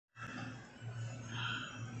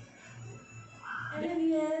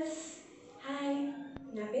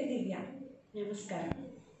నమస్కారం.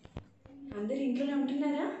 అందరు ఇంట్లోనే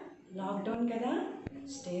ఉంటున్నారా? లాక్డౌన్ కదా,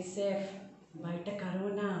 స్టే సేఫ్. బయట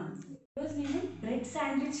కరోనా. ఈరోజు నేను బ్రెడ్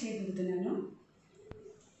శాండ్విచ్ చేయబోతున్నాను.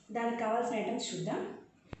 దానికి కావాల్సిన ఐటమ్స్ చూద్దాం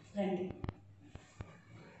రండి.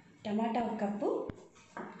 టమాటా 1 కప్పు,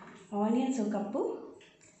 ఆనియన్స్ 1 కప్పు,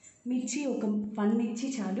 మిర్చి 1 మిర్చి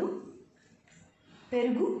చాలు,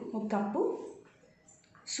 పెరుగు 1 కప్పు,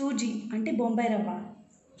 సూజీ అంటే బొంబాయి రవ్వ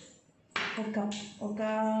 1 కప్, ఒక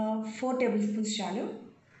 4 టేబుల్ స్పూన్స్ చాలు,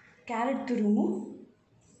 క్యారెట్ తురుము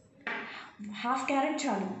 1/2 క్యారెట్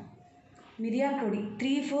చాలు, మిరియాల పొడి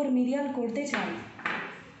 3-4 మిరియాలు కొడితే చాలు,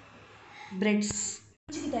 బ్రెడ్స్,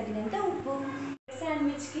 రుచికి తగినంత ఉప్పు.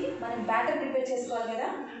 శాండ్విచ్కి మనం బ్యాటర్ ప్రిపేర్ చేసుకోవాలి కదా,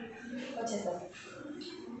 వచ్చేద్దాం.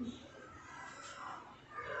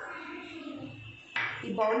 ఈ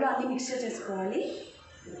బౌల్లో అన్ని మిక్స్చర్ చేసుకోవాలి.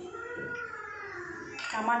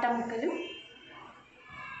 టమాటా ముక్కలు,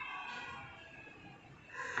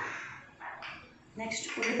 నెక్స్ట్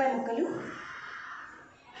ఉల్లిపాయ ముక్కలు,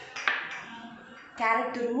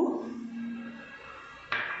 క్యారెట్ తురుము,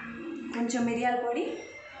 కొంచెం మిరియాల పొడి,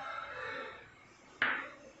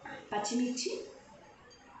 పచ్చిమిర్చి,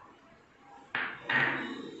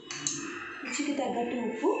 రుచికి తగ్గట్టు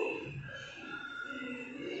ఉప్పు,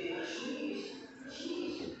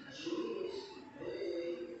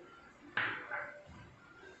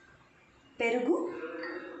 పెరుగు,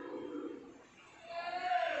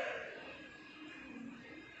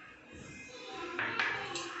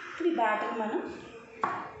 ఇప్పుడు ఈ బ్యాటర్ మనం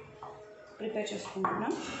ప్రిపేర్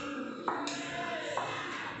చేసుకుంటున్నాం.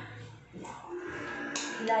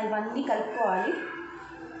 ఇలా ఇవన్నీ కలుపుకోవాలి.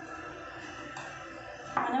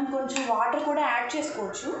 మనం కొంచెం వాటర్ కూడా యాడ్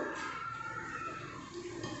చేసుకోవచ్చు.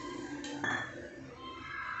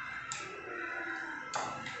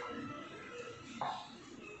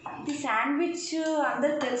 ఇది శాండ్విచ్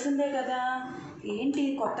అందరికి తెలిసిందే కదా, ఏంటి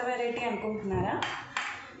కొత్త వెరైటీ అనుకుంటున్నారా?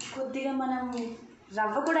 కొద్దిగా మనం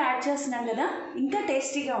రవ్వ కూడా యాడ్ చేస్తున్నాం కదా, ఇంకా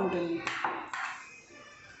టేస్టీగా ఉంటుంది.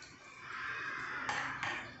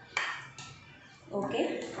 ఓకే,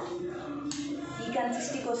 ఈ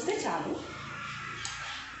కన్సిస్టెన్సీకి వస్తే చాలు.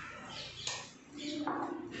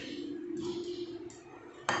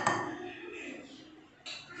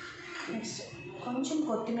 నెక్స్ట్ కొంచెం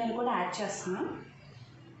కొత్తిమీర కూడా యాడ్ చేస్తున్నాం.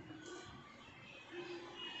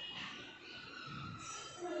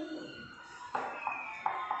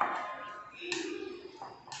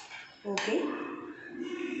 ఓకే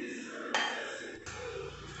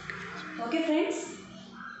ఓకే ఫ్రెండ్స్,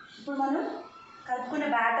 ఇప్పుడు మనం కలుపుకున్న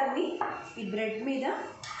బ్యాటర్ని ఈ బ్రెడ్ మీద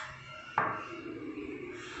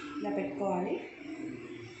ఇలా పెట్టుకోవాలి.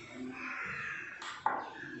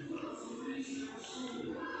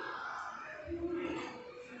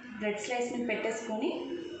 బ్రెడ్ స్లైస్ మీద పెట్టేసుకొని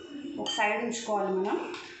ఒక సైడ్ ఉంచుకోవాలి మనం.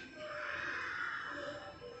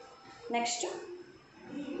 నెక్స్ట్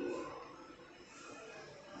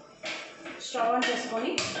స్టవ్ ఆన్ చేసుకొని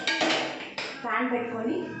ప్యాన్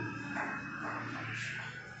పెట్టుకొని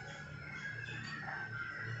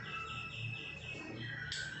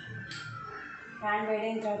ప్యాన్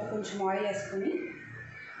వేడైన తర్వాత కొంచెం ఆయిల్ వేసుకొని,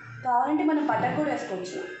 కావాలంటే మనం బటర్ కూడా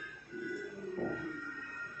వేసుకోవచ్చు.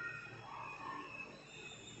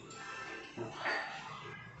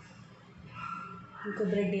 ఇంకో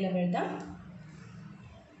బ్రెడ్ ఇలా పెడదాం.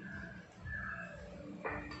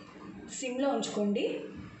 సిమ్లో ఉంచుకోండి.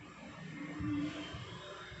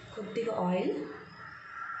 కొద్దిగా ఆయిల్,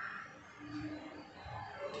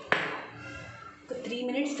 ఒక 3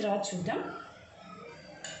 మినిట్స్ తర్వాత చూద్దాం.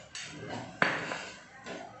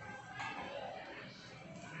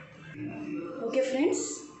 ఓకే ఫ్రెండ్స్,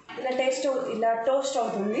 ఇలా టోస్ట్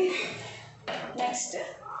అవుతుంది. నెక్స్ట్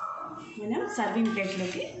మనం సర్వింగ్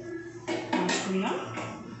ప్లేట్లోకి మార్చుకుందాం.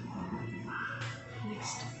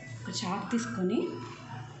 నెక్స్ట్ ఒక చాక్ తీసుకొని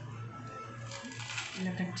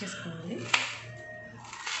ఇలా కట్ చేసుకోవాలి.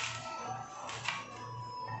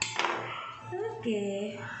 Okay,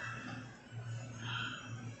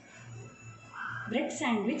 bread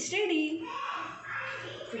sandwich ready.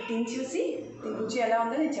 ఇప్పుడు తిని చూసి దీని రుచి ఎలా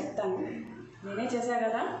ఉందో నేను చెప్తాను. నేనే చేశా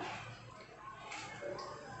కదా.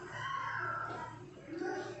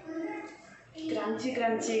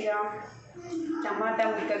 క్రంచీగా టమాటా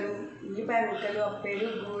ముక్కలు, ఉల్లిపాయ ముక్కలు,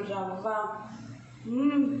 పెరుగు, రవ్వ,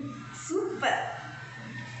 సూపర్.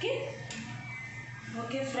 ఓకే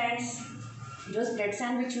ఓకే ఫ్రెండ్స్, ఈరోజు బ్రెడ్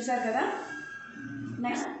శాండ్విచ్ చూసారు కదా.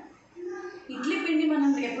 నెక్స్ట్ ఇడ్లీ పిండి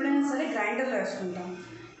మనం ఎప్పుడైనా సరే గ్రైండర్లో వేసుకుంటాం,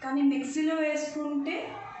 కానీ మిక్సీలో వేసుకుంటే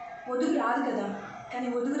ఒదుగు రాదు కదా. కానీ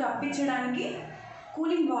ఒదుగు రప్పించడానికి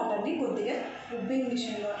కూలింగ్ వాటర్ని కొద్దిగా రుబ్బింగ్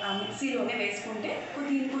మిషన్లో ఆ మిక్సీలోనే వేసుకుంటే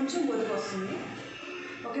కొద్దిగా కొంచెం ఒదుగు వస్తుంది.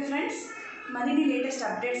 ఓకే ఫ్రెండ్స్, మరిన్ని లేటెస్ట్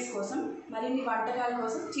అప్డేట్స్ కోసం, మరిన్ని వంటకాల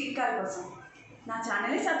కోసం, చిట్కాల కోసం నా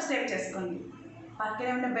ఛానల్ని సబ్స్క్రైబ్ చేసుకోండి,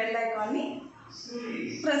 పక్కనే ఉన్న బెల్ ఐకాన్ని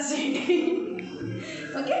ప్రెస్ చేయండి.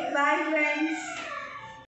 Okay, bye friends.